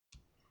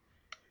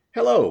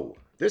Hello,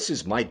 this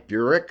is Mike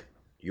Burek,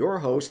 your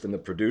host and the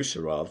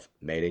producer of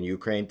Made in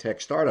Ukraine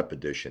Tech Startup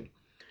Edition,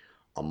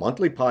 a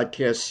monthly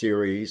podcast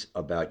series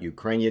about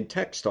Ukrainian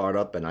tech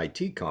startup and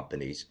IT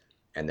companies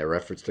and their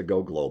efforts to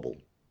go global.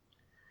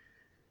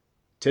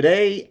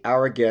 Today,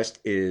 our guest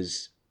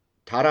is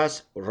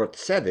Taras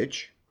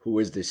Rotsevich, who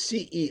is the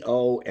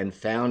CEO and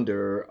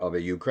founder of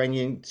a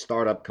Ukrainian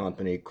startup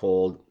company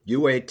called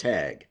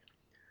UA-Tag.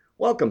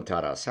 Welcome,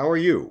 Taras. How are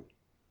you?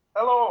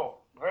 Hello.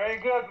 Very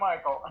good,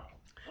 Michael.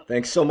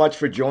 Thanks so much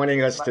for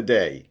joining us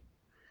today.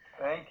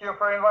 Thank you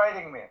for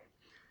inviting me.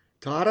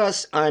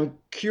 Taras, I'm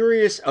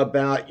curious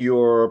about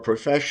your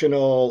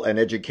professional and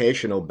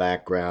educational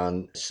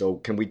background. So,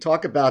 can we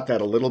talk about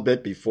that a little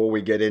bit before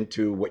we get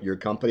into what your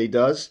company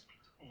does?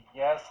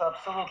 Yes,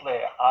 absolutely.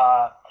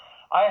 I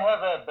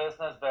have a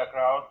business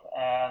background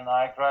and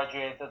I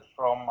graduated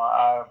from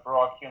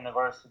Brock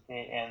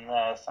University in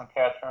St.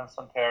 Catharines,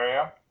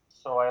 Ontario.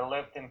 So I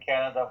lived in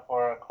Canada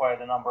for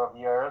quite a number of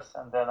years,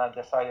 and then I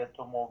decided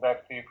to move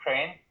back to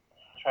Ukraine,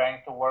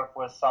 trying to work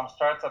with some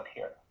startup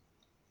here.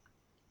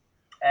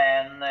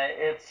 And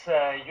it's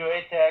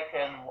UA-Tag,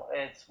 and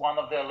it's one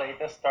of the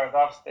latest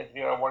startups that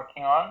we are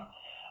working on.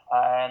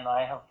 And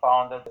I have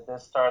founded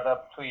this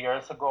startup 2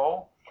 years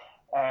ago,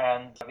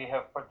 and we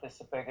have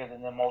participated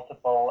in the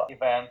multiple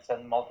events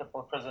and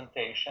multiple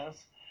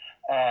presentations.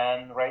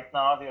 And right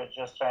now, we are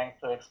just trying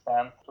to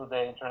expand to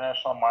the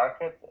international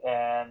market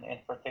and in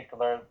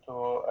particular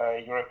to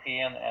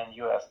European and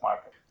US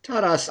market.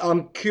 Taras,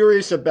 I'm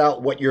curious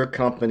about what your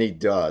company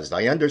does.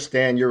 I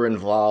understand you're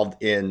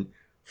involved in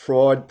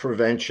fraud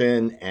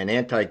prevention and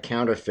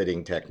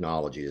anti-counterfeiting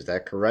technology. Is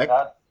that correct?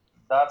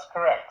 That's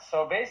correct.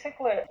 So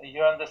basically,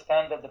 you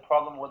understand that the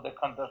problem with the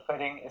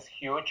counterfeiting is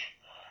huge,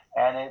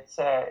 and it's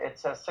a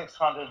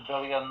 $600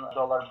 billion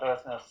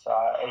business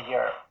a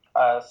year.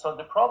 So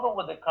the problem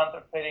with the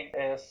counterfeiting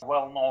is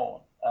well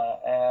known,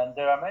 and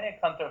there are many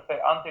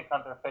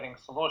anti-counterfeiting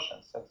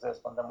solutions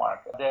exist on the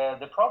market.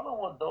 The problem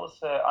with those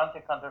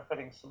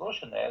anti-counterfeiting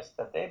solutions is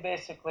that they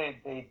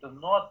do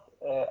not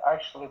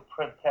actually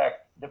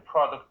protect the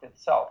product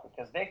itself,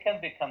 because they can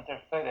be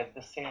counterfeited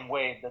the same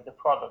way that the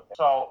product is.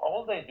 So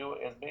all they do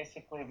is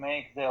basically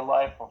make the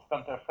life of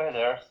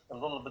counterfeiters a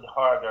little bit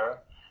harder.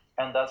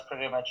 And that's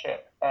pretty much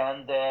it.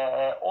 And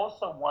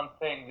also one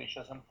thing which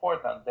is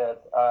important,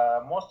 that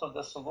most of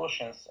the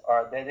solutions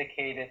are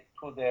dedicated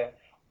to the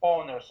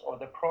owners of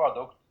the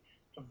product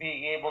to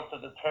being able to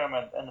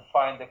determine and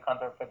find the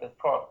counterfeited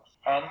products.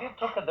 And we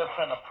took a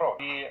different approach.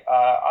 We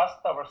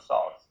asked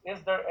ourselves,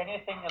 is there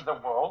anything in the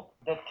world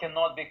that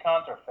cannot be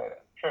counterfeited,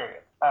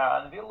 period?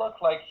 And we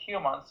look like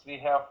humans, we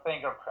have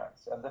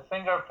fingerprints, and the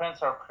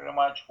fingerprints are pretty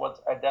much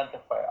what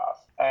identify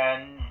us.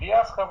 And we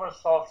ask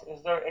ourselves,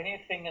 is there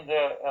anything in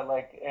the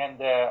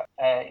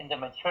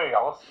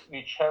materials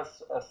which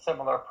has a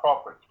similar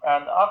property?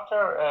 And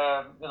after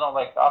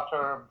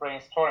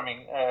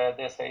brainstorming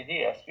these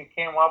ideas, we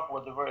came up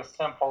with a very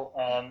simple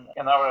and,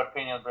 in our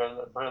opinion,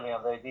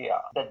 brilliant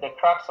idea, that the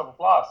cracks of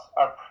glass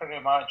are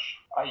pretty much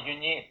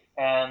unique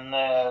and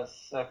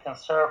can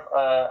serve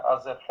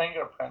as a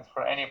fingerprint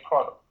for any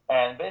product.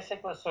 And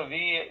basically, so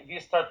we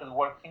started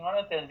working on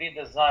it, and we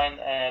designed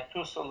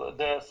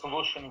the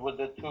solution with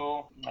the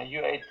two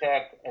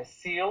UA-Tag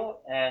seal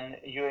and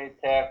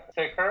UA-Tag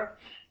sticker,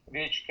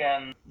 which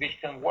can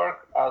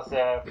work as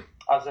a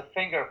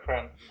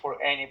fingerprint for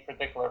any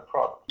particular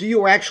product. Do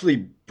you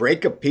actually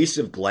break a piece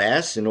of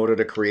glass in order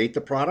to create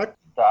the product?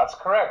 That's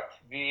correct.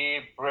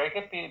 We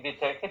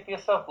take a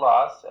piece of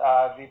glass,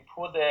 we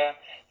put a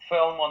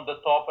film on the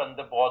top and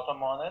the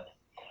bottom on it,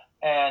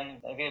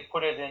 and we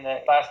put it in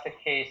a plastic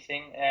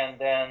casing and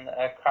then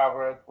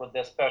cover it with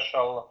the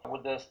special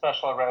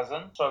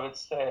resin. So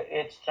it's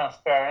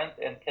transparent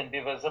and can be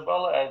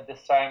visible. At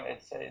this time,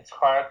 it's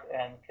hard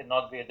and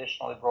cannot be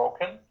additionally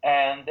broken.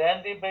 And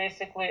then we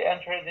basically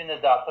enter it in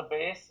a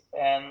database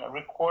and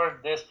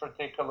record this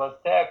particular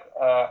tag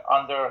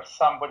under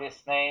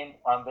somebody's name,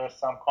 under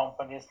some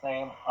company's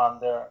name,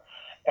 under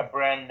a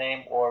brand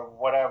name or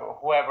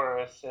whoever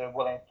is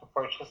willing to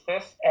purchase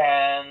this.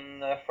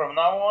 And from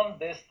now on,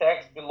 this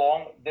tag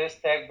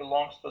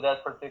belongs to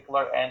that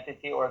particular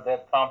entity or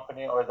that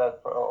company or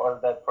that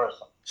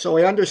person. So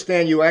I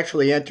understand you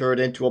actually enter it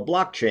into a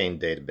blockchain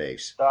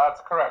database.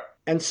 That's correct.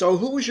 And so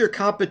who is your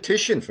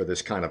competition for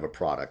this kind of a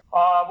product?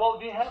 Well,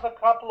 we have a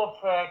couple of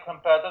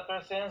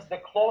competitors.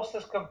 The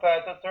closest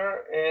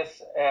competitor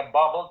is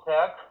Bubble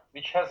Tech,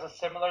 which has a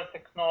similar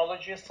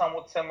technology,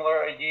 somewhat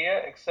similar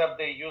idea, except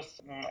they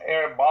use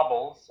air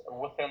bubbles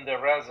within the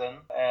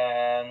resin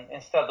and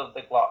instead of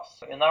the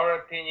glass. In our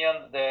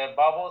opinion, the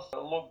bubbles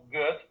look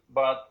good,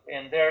 but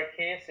in their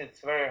case,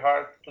 it's very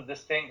hard to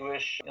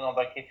distinguish.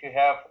 Like if you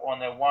have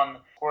on a 1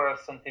 square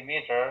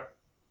centimeter,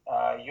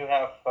 you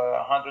have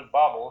 100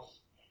 bubbles.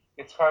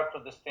 It's hard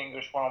to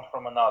distinguish one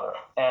from another.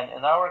 And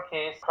in our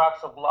case,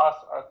 cracks of glass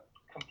are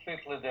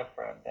completely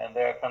different, and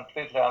they're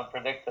completely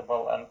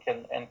unpredictable and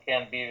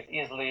can be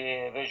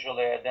easily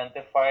visually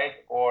identified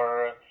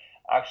or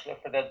Actually,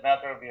 for that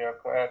matter, we are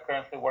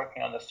currently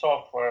working on the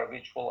software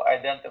which will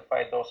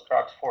identify those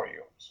cracks for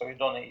you. So you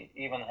don't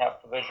even have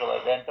to visually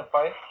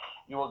identify.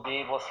 You will be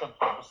able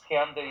simply to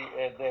scan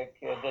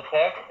the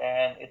tag,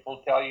 and it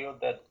will tell you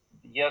that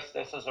yes,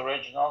 this is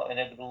original and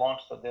it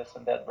belongs to this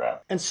and that brand.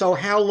 And so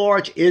how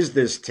large is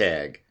this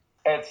tag?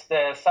 It's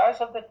the size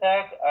of the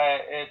tag.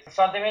 It's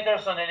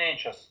centimeters and in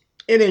inches.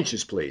 In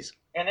inches, please.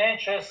 In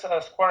inches,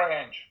 a square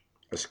inch.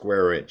 A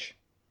square inch.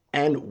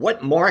 And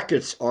what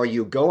markets are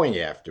you going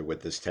after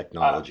with this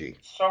technology?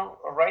 So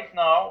right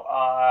now,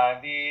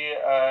 we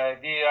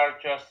are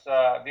just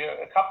a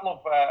couple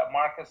of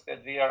markets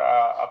that we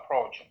are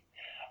approaching.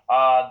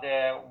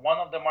 One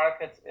of the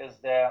markets is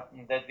that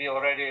we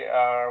already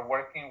are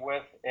working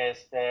with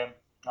is the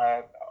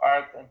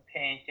art and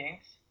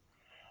paintings.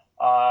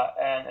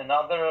 And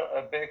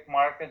another big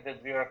market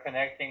that we are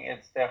connecting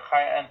is the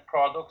high-end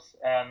products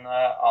and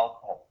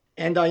alcohol.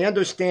 And I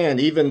understand,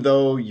 even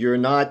though you're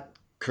not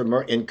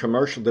in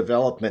commercial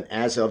development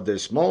as of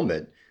this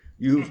moment,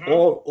 you've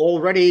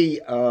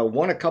already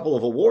won a couple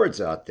of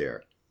awards out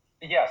there.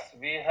 Yes,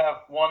 we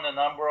have won a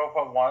number of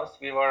awards.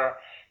 We were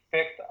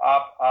picked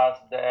up as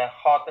the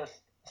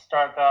hottest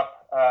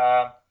startup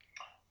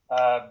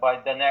by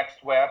the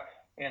Next Web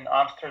in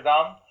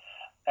Amsterdam.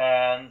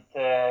 And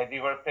we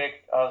were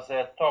picked as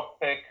a top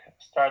pick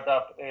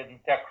startup in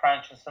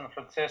TechCrunch in San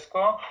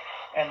Francisco.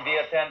 And we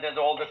attended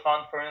all the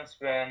conference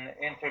when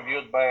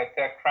interviewed by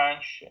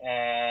TechCrunch.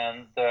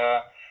 And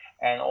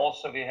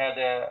also we had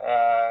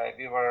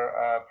we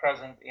were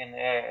present in,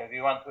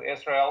 we went to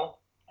Israel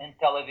in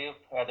Tel Aviv,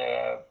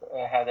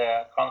 had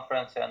a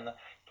conference and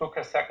took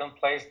a second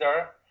place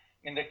there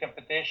in the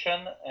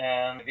competition.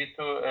 And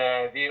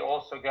we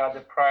also got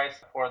the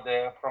prize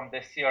from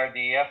the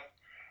CRDF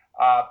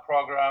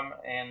program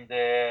in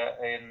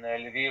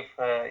Lviv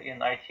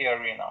in IT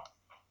Arena.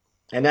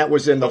 And that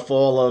was in the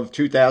fall of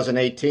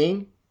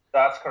 2018?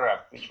 That's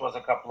correct, which was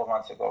a couple of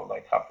months ago,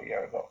 like half a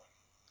year ago.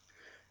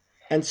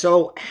 And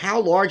so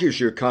how large is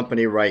your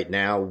company right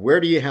now?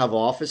 Where do you have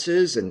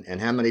offices and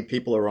how many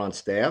people are on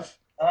staff?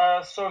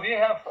 So we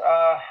have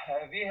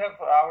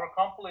our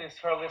company is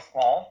fairly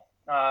small.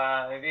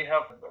 We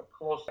have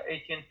close to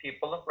 18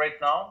 people right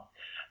now.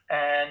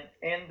 And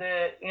in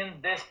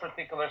this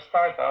particular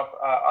startup,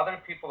 other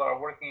people are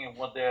working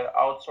with the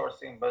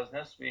outsourcing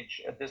business,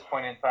 which at this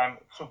point in time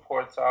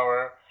supports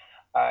our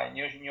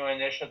new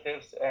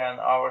initiatives and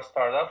our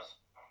startups.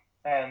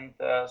 And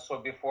so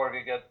before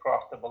we get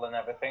profitable and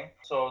everything.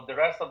 So the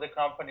rest of the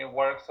company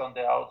works on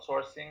the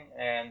outsourcing,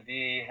 and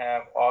we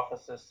have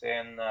offices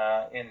in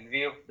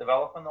Lviv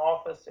development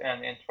office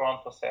and in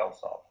Toronto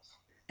sales office.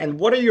 And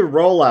what are your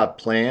rollout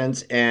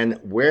plans, and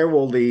where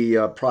will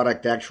the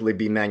product actually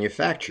be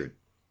manufactured?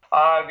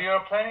 We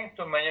are planning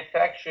to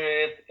manufacture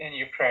it in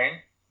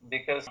Ukraine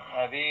because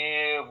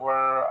we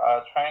were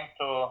trying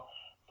to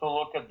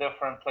look at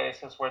different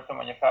places where to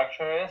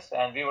manufacture it,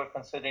 and we were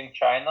considering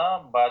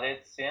China, but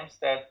it seems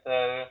that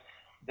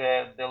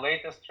the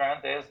latest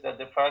trend is that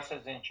the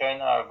prices in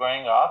China are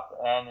going up,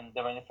 and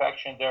the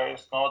manufacturing there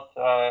is not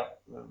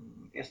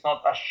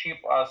as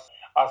cheap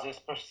as is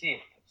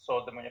perceived.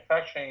 So the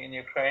manufacturing in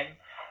Ukraine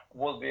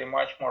will be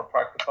much more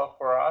practical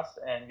for us,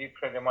 and we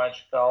pretty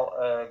much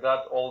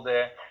got all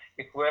the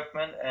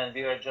equipment, and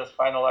we are just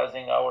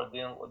finalizing our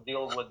deal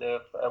with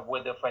the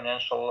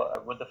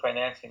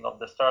financing of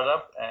the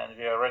startup, and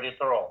we are ready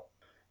to roll.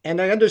 And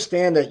I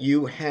understand that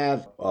you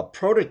have a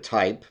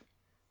prototype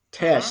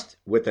test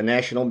with the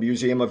National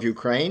Museum of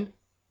Ukraine.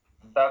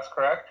 That's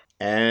correct.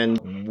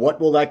 And what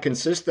will that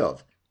consist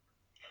of?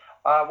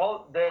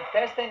 Well, the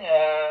testing.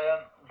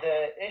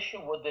 The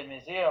issue with the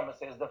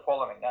museums is the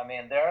following. I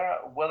mean, they're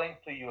willing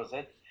to use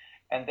it,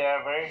 and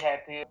they're very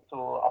happy to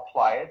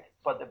apply it.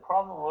 But the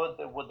problem with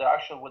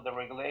the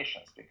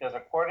regulations, because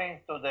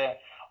according to the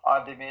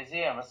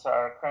museums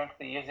are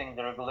currently using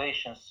the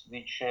regulations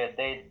which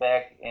date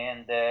back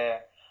in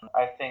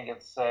I think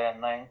it's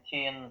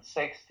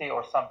 1960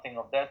 or something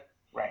of that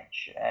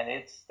range, and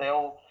it's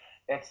still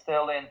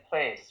in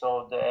place.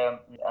 So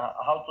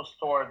how to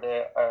store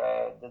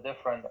the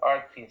different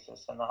art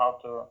pieces and how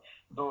to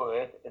do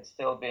it's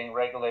still being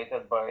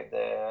regulated by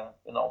the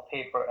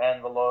paper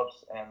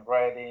envelopes and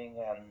writing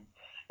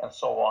and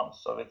so on.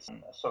 So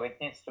it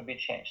needs to be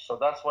changed. So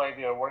that's why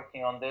we are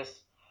working on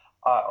this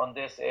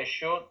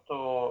issue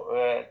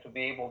to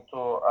be able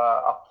to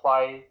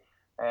apply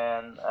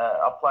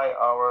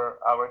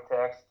our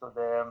text to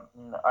the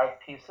art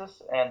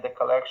pieces and the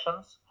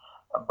collections.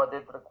 But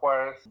it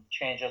requires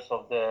changes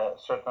of the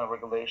certain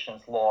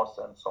regulations, laws,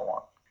 and so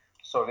on.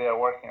 So we are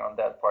working on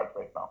that part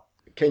right now.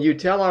 Can you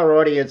tell our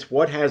audience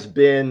what has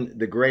been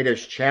the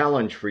greatest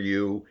challenge for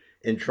you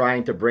in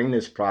trying to bring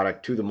this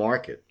product to the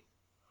market?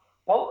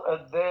 Well,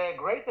 the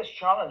greatest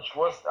challenge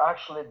was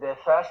actually the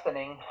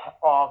fastening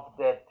of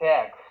the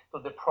tag to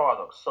the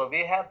product. So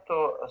we have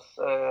to,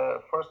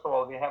 first of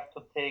all, we have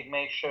to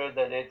make sure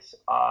that it's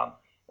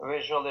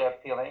visually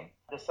appealing.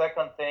 The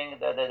second thing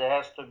that it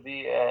has to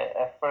be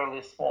a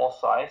fairly small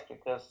size,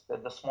 because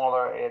the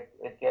smaller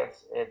it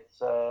gets,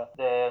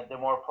 the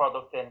more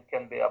product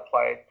can be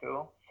applied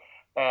to.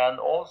 And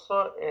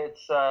also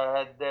it's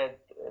that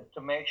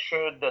to make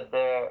sure that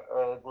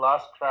the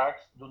glass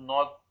cracks do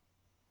not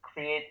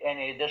create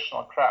any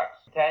additional cracks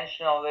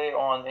intentionally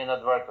or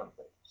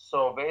inadvertently.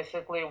 So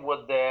basically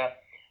with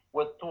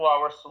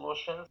 2-hour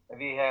solutions,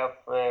 we have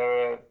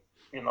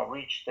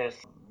reached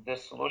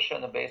this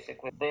solution, and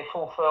basically they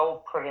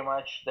fulfill pretty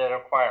much the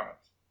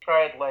requirements.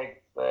 Tried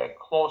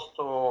close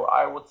to,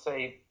 I would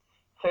say,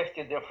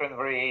 50 different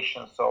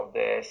variations of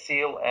the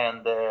seal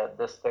and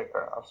the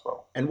sticker as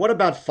well. And what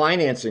about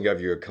financing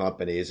of your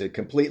company? Is it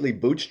completely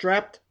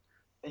bootstrapped?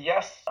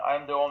 Yes,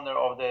 I'm the owner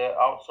of the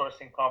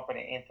outsourcing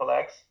company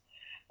Intelex,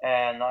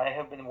 and I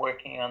have been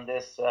working on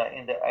this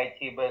in the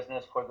IT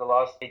business for the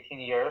last 18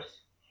 years.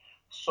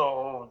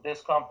 So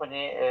this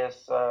company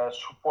is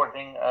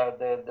supporting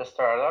the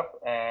startup,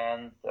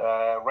 and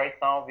right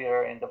now we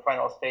are in the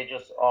final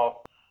stages of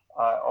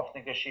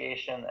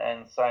negotiation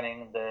and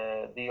signing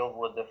the deal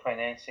with the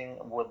financing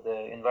with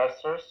the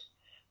investors.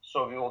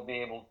 So we will be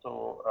able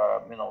to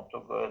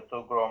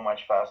grow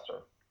much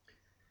faster.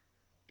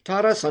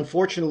 Taras,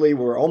 unfortunately,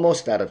 we're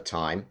almost out of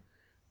time,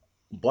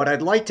 but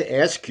I'd like to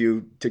ask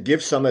you to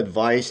give some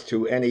advice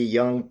to any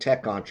young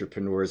tech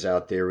entrepreneurs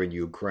out there in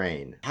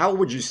Ukraine. How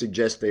would you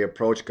suggest they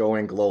approach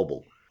going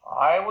global?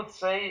 I would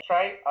say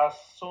try as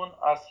soon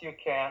as you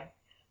can.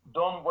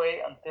 Don't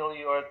wait until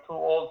you are too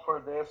old for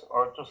this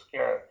or too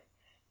scared.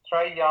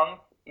 Try young.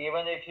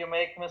 Even if you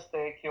make a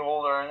mistake, you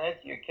will learn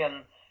it. You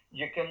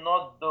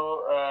cannot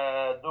do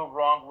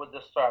wrong with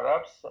the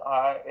startups.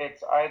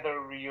 It's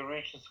either you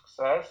reach a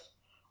success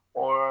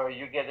or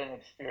you get an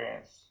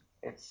experience.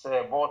 It's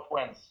both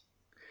wins.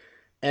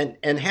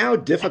 And how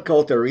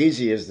difficult or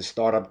easy is the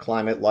startup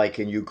climate like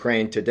in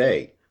Ukraine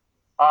today?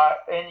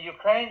 In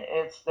Ukraine,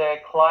 it's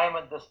the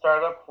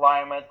startup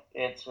climate.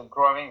 It's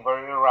growing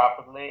very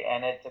rapidly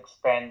and it's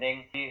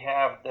expanding. We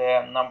have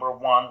the number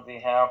one. We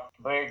have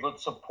very good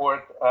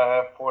support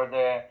for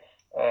the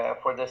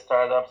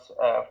startups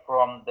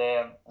from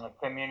the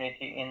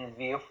community in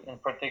Lviv, in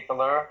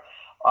particular.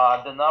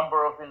 The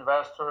number of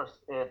investors,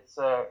 it's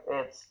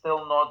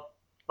still not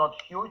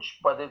huge,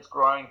 but it's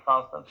growing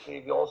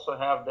constantly. We also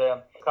have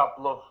the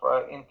couple of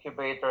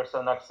incubators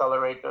and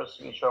accelerators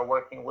which are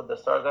working with the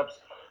startups.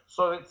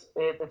 So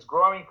it's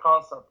growing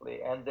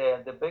constantly. And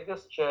the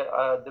biggest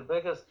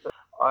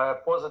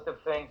positive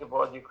thing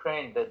about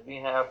Ukraine that we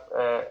have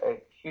a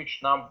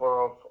huge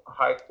number of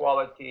high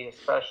quality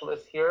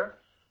specialists here,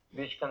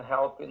 which can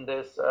help in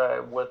this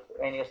with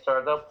any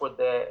startup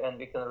and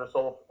we can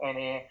resolve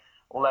any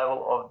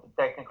level of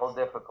technical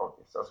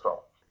difficulties as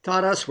well.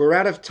 Taras, we're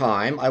out of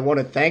time. I want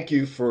to thank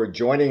you for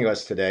joining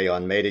us today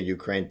on Made in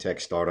Ukraine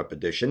Tech Startup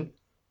Edition.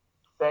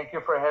 Thank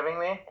you for having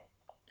me.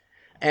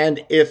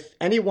 And if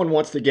anyone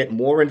wants to get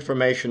more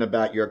information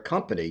about your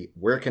company,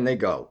 where can they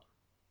go?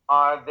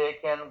 They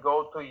can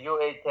go to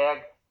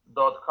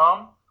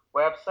uatag.com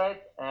website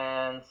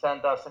and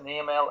send us an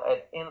email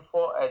at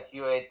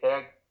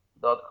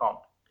info@uatag.com.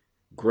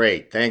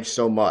 Great. Thanks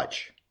so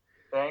much.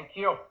 Thank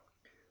you.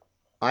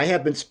 I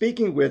have been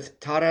speaking with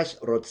Taras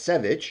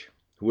Rotsevich,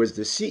 who is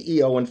the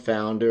CEO and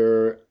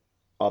founder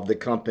of the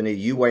company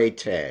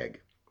UATag.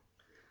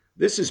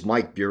 This is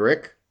Mike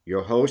Burek,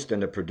 your host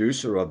and the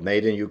producer of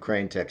Made in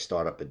Ukraine Tech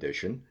Startup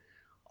Edition,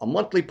 a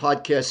monthly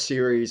podcast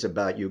series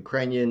about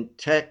Ukrainian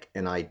tech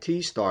and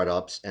IT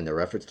startups and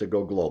their efforts to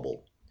go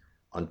global.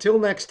 Until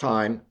next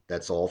time,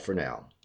 that's all for now.